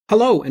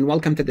Hello and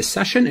welcome to this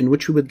session in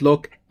which we would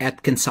look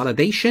at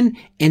consolidation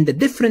and the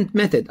different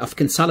method of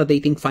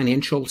consolidating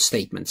financial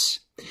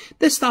statements.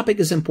 This topic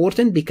is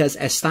important because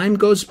as time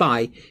goes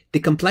by, the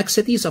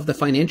complexities of the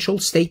financial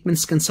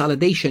statements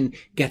consolidation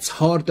gets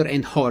harder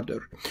and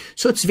harder.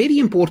 So it's very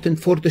important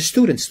for the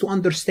students to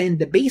understand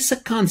the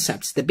basic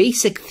concepts, the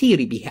basic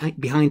theory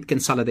behind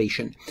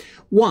consolidation.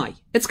 Why?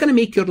 It's going to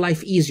make your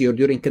life easier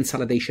during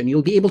consolidation.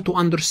 You'll be able to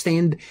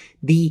understand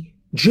the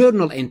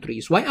journal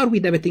entries. Why are we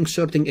debiting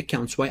certain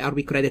accounts? Why are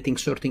we crediting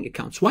certain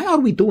accounts? Why are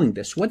we doing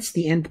this? What's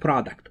the end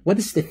product? What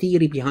is the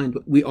theory behind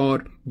what we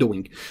are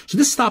doing? So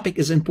this topic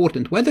is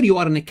important, whether you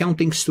are an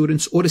accounting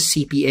student or a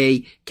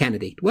CPA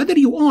candidate. Whether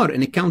you are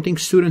an accounting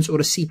student or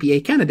a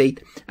CPA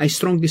candidate, I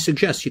strongly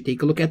suggest you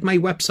take a look at my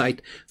website,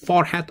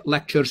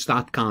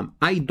 farhatlectures.com.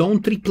 I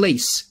don't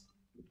replace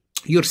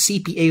your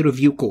CPA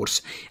review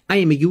course. I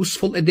am a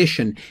useful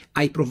addition.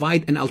 I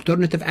provide an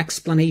alternative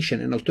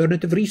explanation, an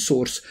alternative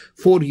resource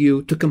for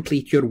you to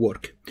complete your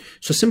work.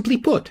 So simply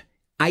put,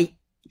 I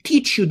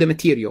teach you the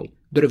material.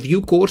 The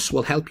review course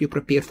will help you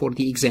prepare for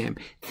the exam.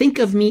 Think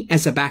of me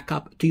as a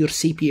backup to your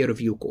CPA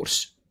review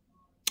course.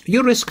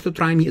 Your risk to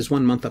try me is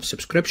 1 month of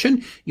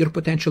subscription. Your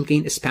potential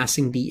gain is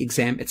passing the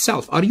exam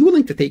itself. Are you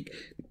willing to take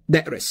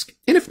that risk?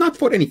 And if not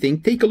for anything,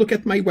 take a look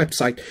at my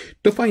website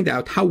to find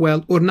out how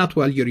well or not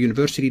well your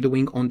university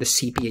doing on the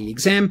CPA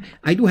exam.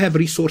 I do have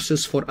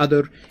resources for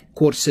other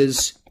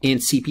courses and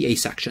CPA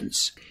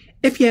sections.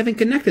 If you haven't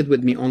connected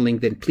with me on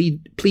LinkedIn,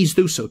 please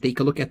do so.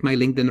 Take a look at my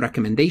LinkedIn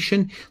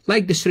recommendation.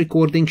 Like this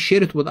recording,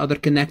 share it with others.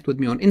 Connect with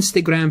me on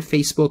Instagram,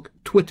 Facebook,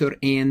 Twitter,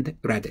 and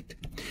Reddit.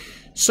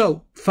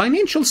 So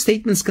financial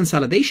statements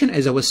consolidation,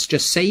 as I was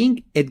just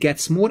saying, it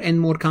gets more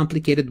and more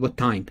complicated with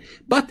time,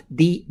 but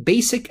the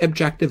basic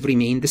objective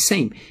remains the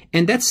same.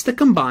 And that's to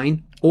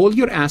combine all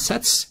your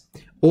assets,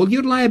 all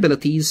your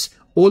liabilities,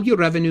 all your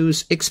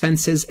revenues,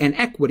 expenses, and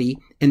equity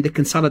in the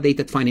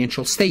consolidated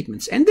financial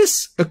statements. And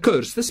this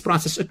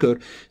process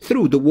occurs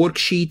through the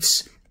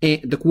worksheet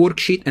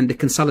and the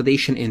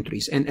consolidation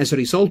entries. And as a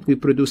result, we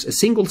produce a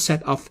single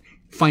set of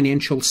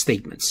financial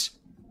statements.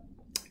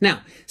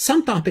 Now,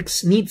 some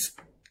topics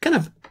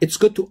it's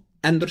good to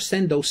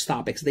understand those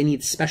topics. They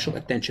need special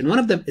attention. One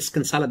of them is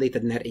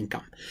consolidated net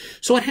income.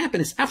 So what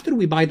happens is after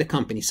we buy the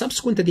company,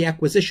 subsequent to the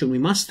acquisition, we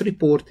must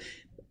report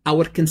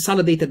our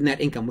consolidated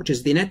net income, which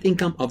is the net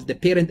income of the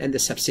parent and the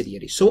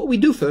subsidiary. So what we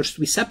do first,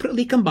 we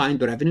separately combine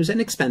the revenues and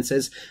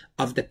expenses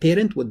of the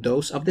parent with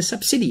those of the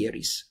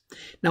subsidiaries.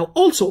 Now,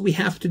 also what we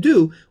have to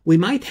do, we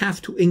might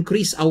have to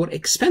increase our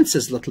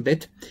expenses a little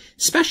bit,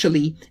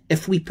 especially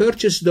if we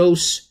purchase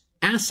those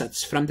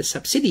assets from the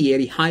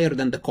subsidiary higher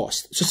than the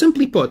cost. So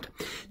simply put,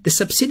 the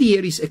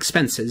subsidiary's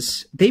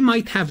expenses, they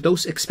might have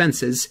those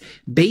expenses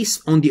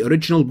based on the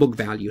original book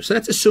value. So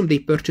let's assume they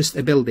purchased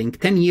a building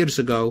 10 years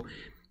ago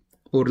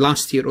or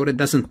last year, or it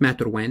doesn't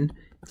matter when,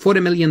 for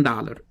 $1 million,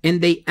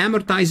 and they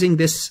amortizing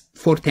this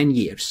for 10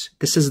 years.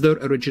 This is their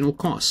original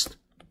cost.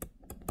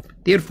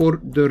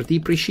 Therefore, their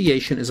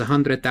depreciation is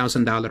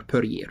 $100,000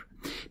 per year.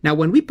 Now,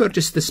 when we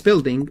purchased this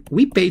building,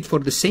 we paid for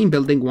the same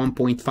building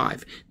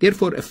 1.5.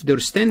 Therefore, if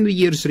there's 10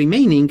 years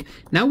remaining,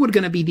 now we're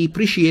going to be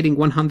depreciating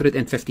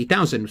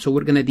 150,000. So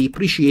we're going to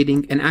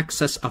depreciating in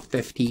excess of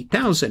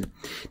 50,000.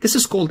 This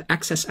is called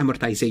excess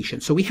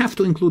amortization. So we have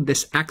to include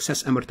this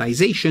excess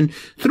amortization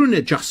through an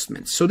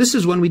adjustment. So this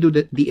is when we do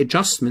the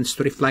adjustments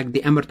to reflect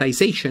the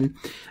amortization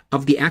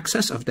of the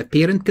excess of the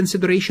parent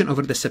consideration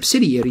over the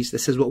subsidiaries.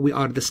 This is what we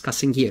are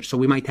discussing here. So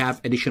we might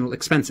have additional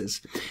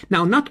expenses.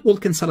 Now, not all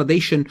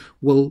consolidation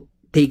will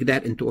take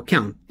that into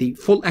account. The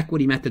full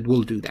equity method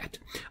will do that.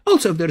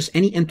 Also, if there's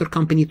any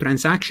intercompany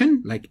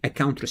transaction, like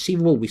account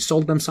receivable, we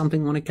sold them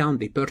something on account,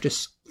 they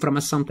purchased from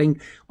us something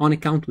on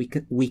account,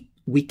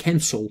 we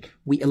cancel,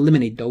 we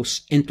eliminate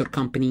those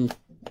intercompany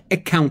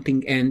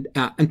accounting and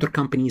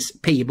intercompanies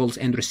payables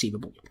and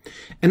receivables.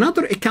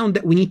 Another account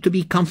that we need to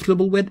be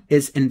comfortable with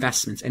is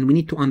investments, and we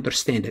need to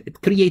understand it.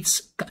 It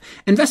creates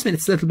investment.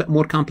 It's a little bit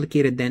more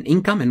complicated than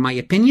income, in my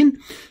opinion.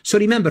 So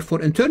remember,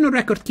 for internal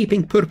record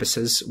keeping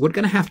purposes, we're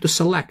going to have to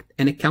select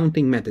an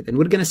accounting method, and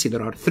we're going to see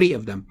there are 3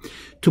 of them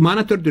to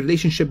monitor the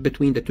relationship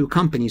between the 2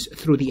 companies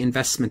through the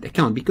investment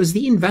account, because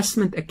the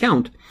investment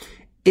account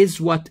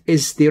is what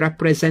is the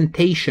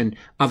representation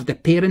of the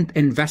parent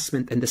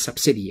investment and the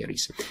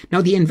subsidiaries.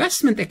 Now, the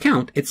investment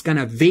account, it's going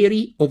to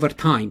vary over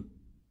time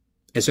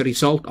as a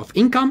result of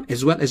income,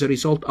 as well as a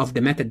result of the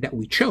method that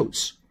we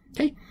chose.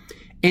 Okay.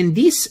 And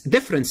these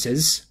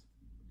differences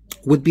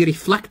would be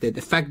reflected,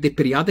 affect the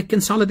periodic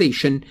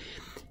consolidation,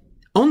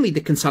 only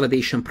the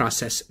consolidation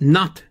process,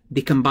 not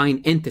the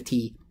combined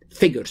entity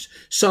figures.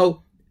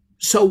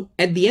 So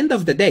at the end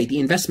of the day,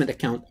 the investment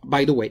account,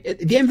 by the way,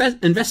 the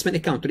investment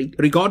account,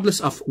 regardless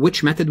of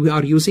which method we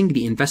are using,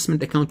 the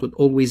investment account would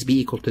always be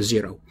equal to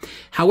 0.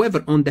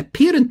 However, on the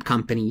parent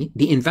company,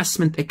 the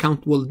investment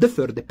account will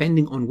differ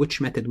depending on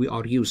which method we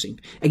are using.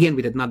 Again,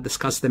 we did not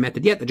discuss the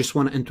method yet. I just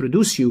want to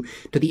introduce you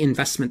to the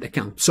investment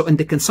account. So in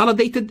the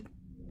consolidated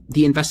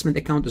the investment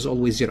account is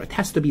always zero. It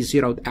has to be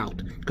zeroed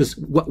out, because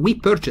what we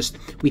purchased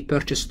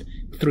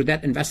through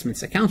that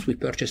investments accounts, we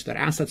purchased their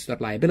assets, their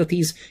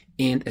liabilities,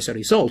 and as a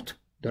result,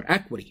 their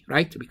equity,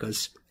 right?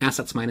 Because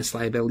assets minus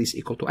liabilities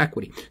equal to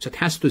equity. So it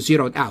has to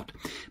zero it out.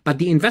 But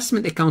the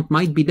investment account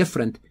might be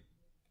different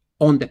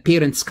on the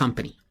parent's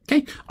company.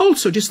 Okay.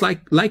 Also, just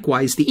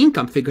likewise, the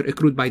income figure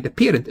accrued by the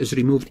parent is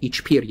removed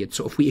each period.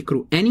 So if we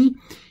accrue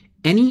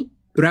any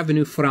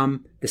revenue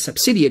from the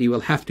subsidiary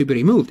will have to be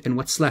removed, and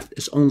what's left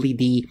is only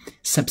the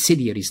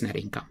subsidiary's net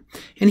income.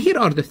 And here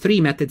are the three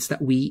methods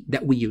that we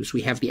use.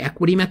 We have the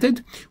equity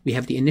method, we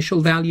have the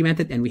initial value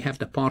method, and we have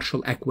the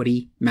partial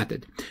equity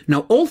method.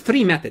 Now, all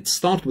three methods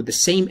start with the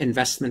same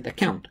investment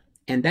account,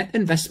 and that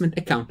investment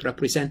account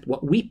represents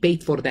what we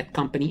paid for that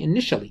company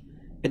initially.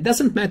 It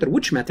doesn't matter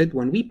which method.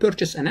 When we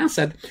purchase an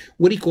asset,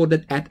 we record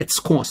it at its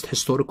cost,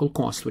 historical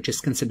cost, which is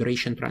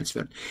consideration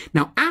transferred.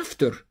 Now,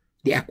 after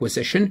the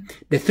acquisition,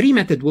 the three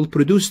method will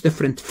produce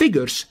different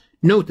figures.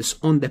 Notice,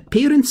 on the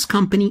parent's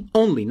company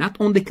only, not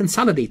on the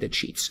consolidated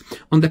sheets.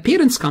 On the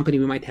parent's company,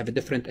 we might have a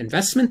different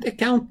investment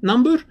account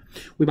number.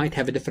 We might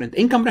have a different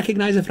income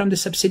recognizer from the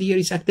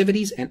subsidiary's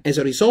activities. And as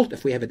a result,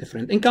 if we have a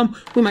different income,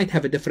 we might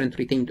have a different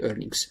retained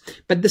earnings.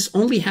 But this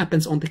only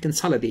happens on the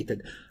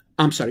consolidated.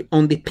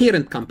 On the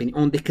parent company,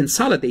 on the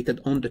consolidated,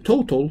 on the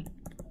total.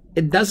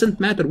 It doesn't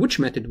matter which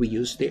method we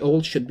use. They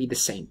all should be the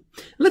same.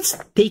 Let's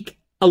take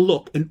a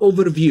look, an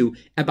overview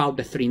about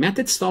the three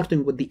methods,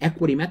 starting with the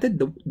equity method,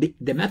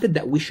 the method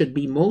that we should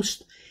be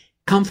most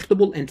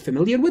comfortable and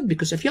familiar with,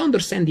 because if you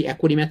understand the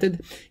equity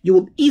method, you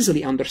will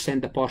easily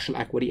understand the partial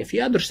equity. If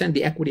you understand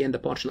the equity and the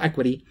partial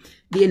equity,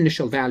 the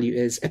initial value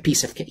is a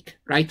piece of cake,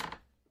 right?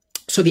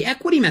 So the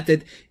equity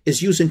method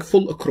is using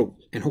full accrual,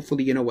 and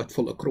hopefully you know what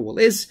full accrual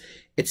is.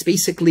 It's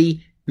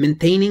basically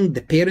maintaining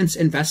the parent's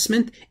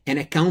investment and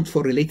account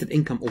for related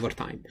income over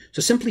time.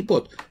 So simply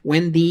put,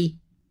 when the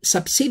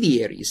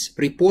subsidiaries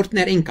report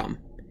net income,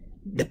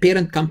 the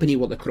parent company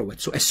will accrue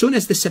it. So as soon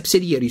as the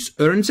subsidiaries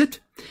earns it,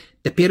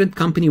 the parent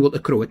company will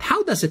accrue it.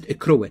 How does it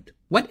accrue it?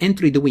 What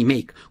entry do we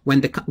make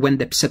when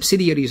the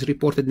subsidiaries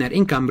reported net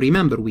income?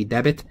 Remember, we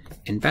debit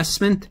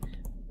investment,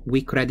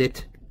 we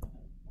credit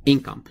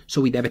income.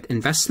 So we debit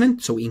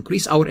investment, so we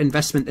increase our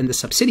investment in the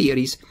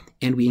subsidiaries,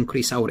 and we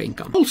increase our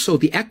income. Also,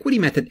 the equity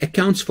method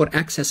accounts for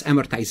excess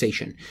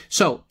amortization.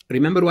 So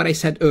remember what I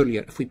said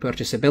earlier. If we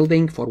purchase a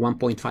building for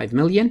 1.5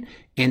 million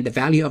and the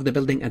value of the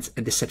building at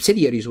the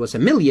subsidiaries was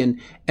 $1 million,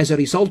 as a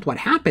result, what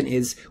happened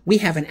is we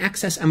have an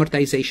excess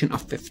amortization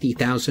of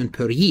 $50,000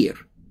 per year,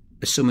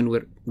 assuming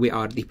we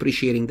are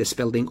depreciating this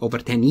building over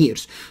 10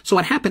 years. So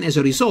what happened as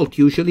a result,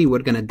 usually we're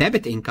going to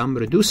debit income,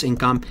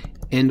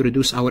 and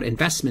reduce our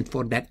investment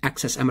for that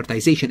excess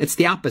amortization. It's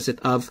the opposite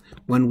of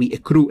when we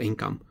accrue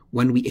income.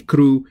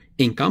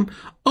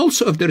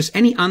 Also, if there's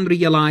any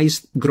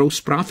unrealized gross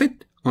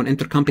profit on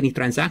intercompany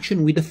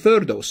transaction, we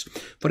defer those.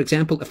 For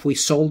example, if we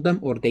sold them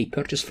or they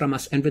purchased from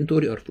us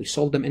inventory, or if we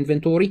sold them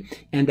inventory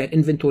and that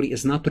inventory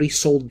is not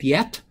resold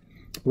yet,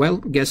 well,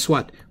 guess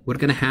what? We're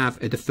going to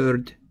have a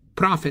deferred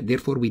profit.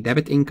 Therefore, we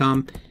debit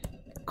income,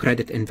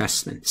 credit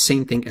investment.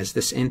 Same thing as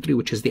this entry,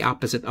 which is the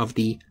opposite of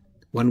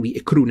when we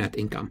accrue net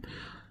income.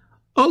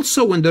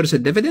 Also, when there's a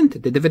dividend,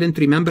 the dividend,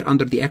 remember,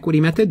 under the equity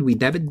method, we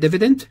debit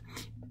dividend,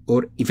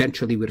 or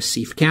eventually we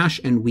receive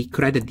cash, and we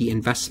credit the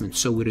investment.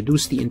 So we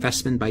reduce the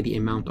investment by the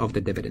amount of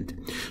the dividend.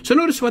 So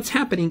notice what's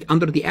happening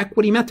under the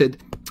equity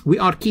method. We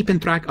are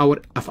keeping track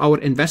of our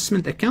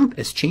investment account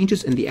as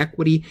changes in the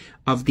equity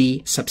of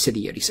the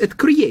subsidiaries. It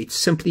creates,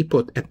 simply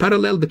put, a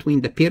parallel between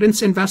the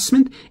parent's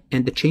investment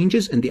and the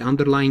changes in the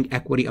underlying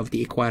equity of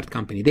the acquired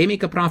company. They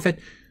make a profit,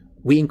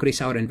 we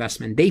increase our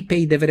investment. They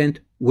pay dividend,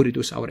 we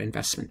reduce our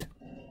investment.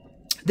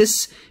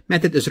 This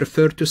method is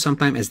referred to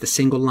sometimes as the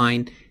single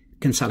line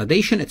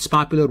consolidation. It's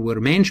popular where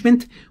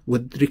management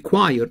would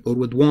require or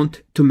would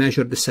want to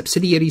measure the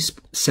subsidiary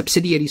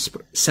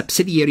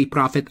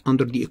profit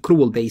under the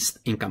accrual-based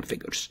income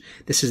figures.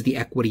 This is the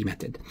equity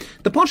method.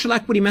 The partial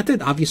equity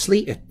method,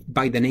 obviously,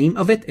 by the name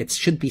of it, it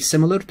should be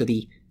similar to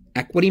the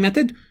equity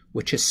method,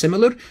 which is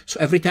similar. So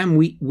every time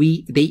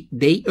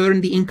they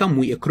earn the income,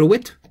 we accrue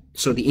it.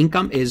 So the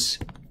income is,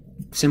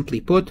 simply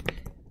put,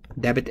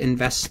 debit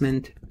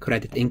investment,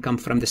 credit income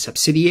from the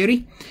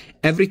subsidiary.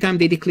 Every time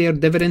they declare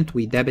dividend,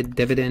 we debit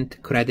dividend,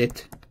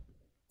 credit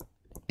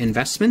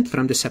investment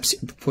from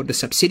for the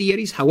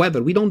subsidiaries.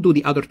 However, we don't do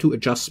the other two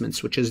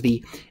adjustments, which is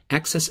the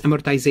excess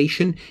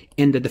amortization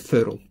and the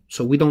deferral.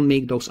 So we don't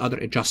make those other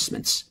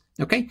adjustments.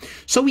 Okay,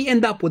 so we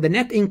end up with a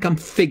net income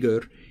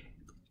figure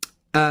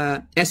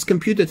as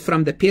computed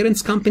from the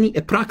parent's company,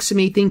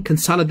 approximating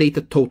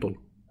consolidated total,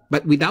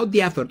 but without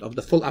the effort of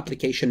the full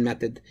application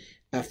method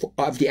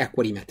of the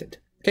equity method.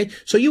 Okay,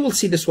 so you will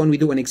see this when we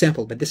do an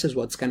example, but this is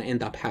what's going to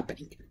end up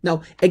happening.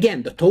 Now,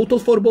 again, the total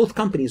for both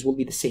companies will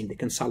be the same, the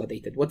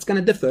consolidated. What's going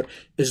to differ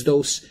is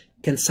those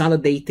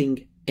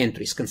consolidation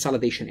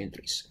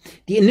entries.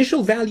 The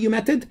initial value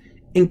method,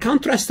 in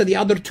contrast to the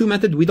other two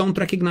methods, we don't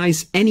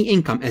recognize any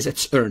income as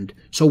it's earned.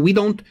 So we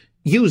don't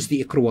use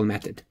the accrual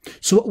method.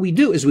 So what we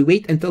do is we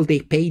wait until they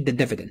pay the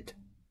dividend.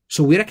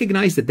 So we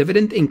recognize the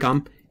dividend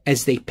income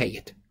as they pay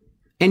it.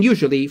 And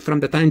usually from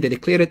the time they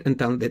declare it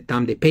until the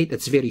time they pay it,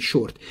 it's very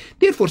short.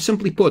 Therefore,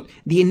 simply put,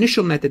 the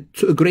initial method,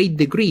 to a great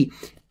degree,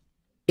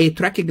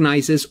 it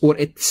recognizes or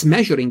it's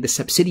measuring the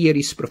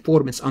subsidiary's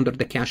performance under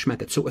the cash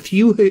method. So if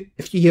you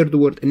hear the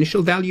word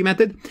initial value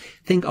method,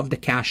 think of the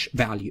cash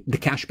value, the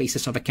cash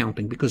basis of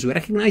accounting, because we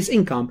recognize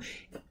income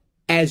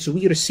as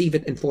we receive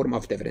it in form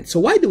of dividend. So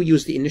why do we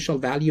use the initial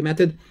value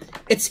method?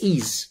 It's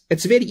ease.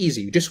 It's very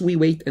easy. We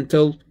wait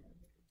until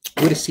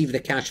we receive the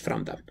cash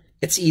from them.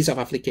 It's ease of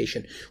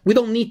application. We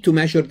don't need to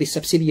measure the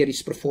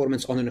subsidiary's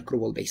performance on an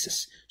accrual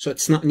basis. So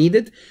it's not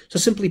needed. So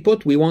simply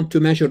put, we want to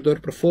measure their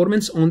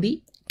performance on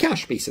the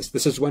cash basis.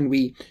 This is when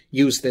we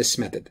use this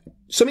method.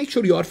 So make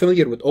sure you are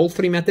familiar with all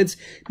three methods.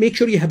 Make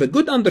sure you have a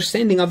good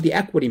understanding of the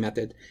equity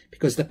method,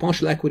 because the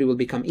partial equity will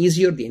become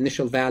easier. The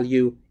initial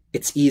value,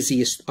 it's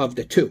easiest of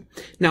the two.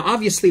 Now,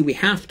 obviously, we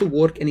have to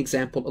work an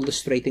example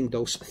illustrating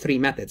those three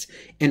methods,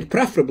 and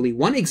preferably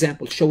one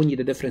example showing you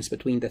the difference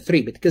between the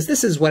three, because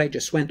this is what I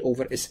just went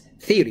over is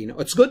theory. Now,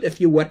 it's good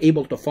if you were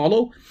able to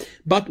follow,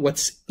 but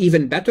what's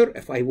even better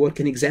if I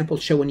work an example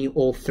showing you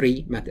all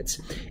three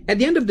methods. At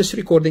the end of this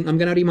recording, I'm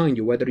going to remind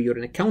you, whether you're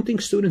an accounting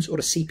student or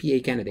a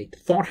CPA candidate,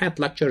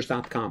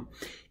 farhatlectures.com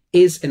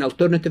is an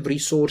alternative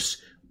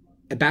resource,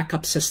 a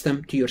backup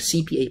system to your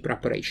CPA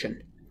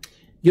preparation.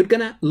 You're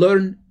going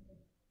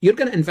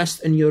to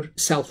invest in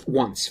yourself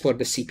once for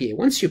the CPA.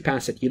 Once you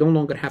pass it, you no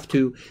longer have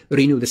to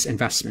renew this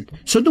investment.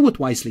 So do it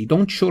wisely.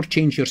 Don't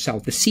shortchange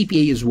yourself. The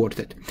CPA is worth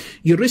it.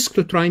 Your risk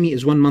to try me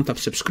is 1 month of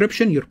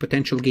subscription. Your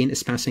potential gain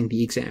is passing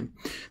the exam.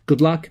 Good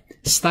luck,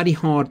 study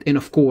hard, and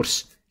of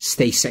course,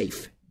 stay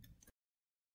safe.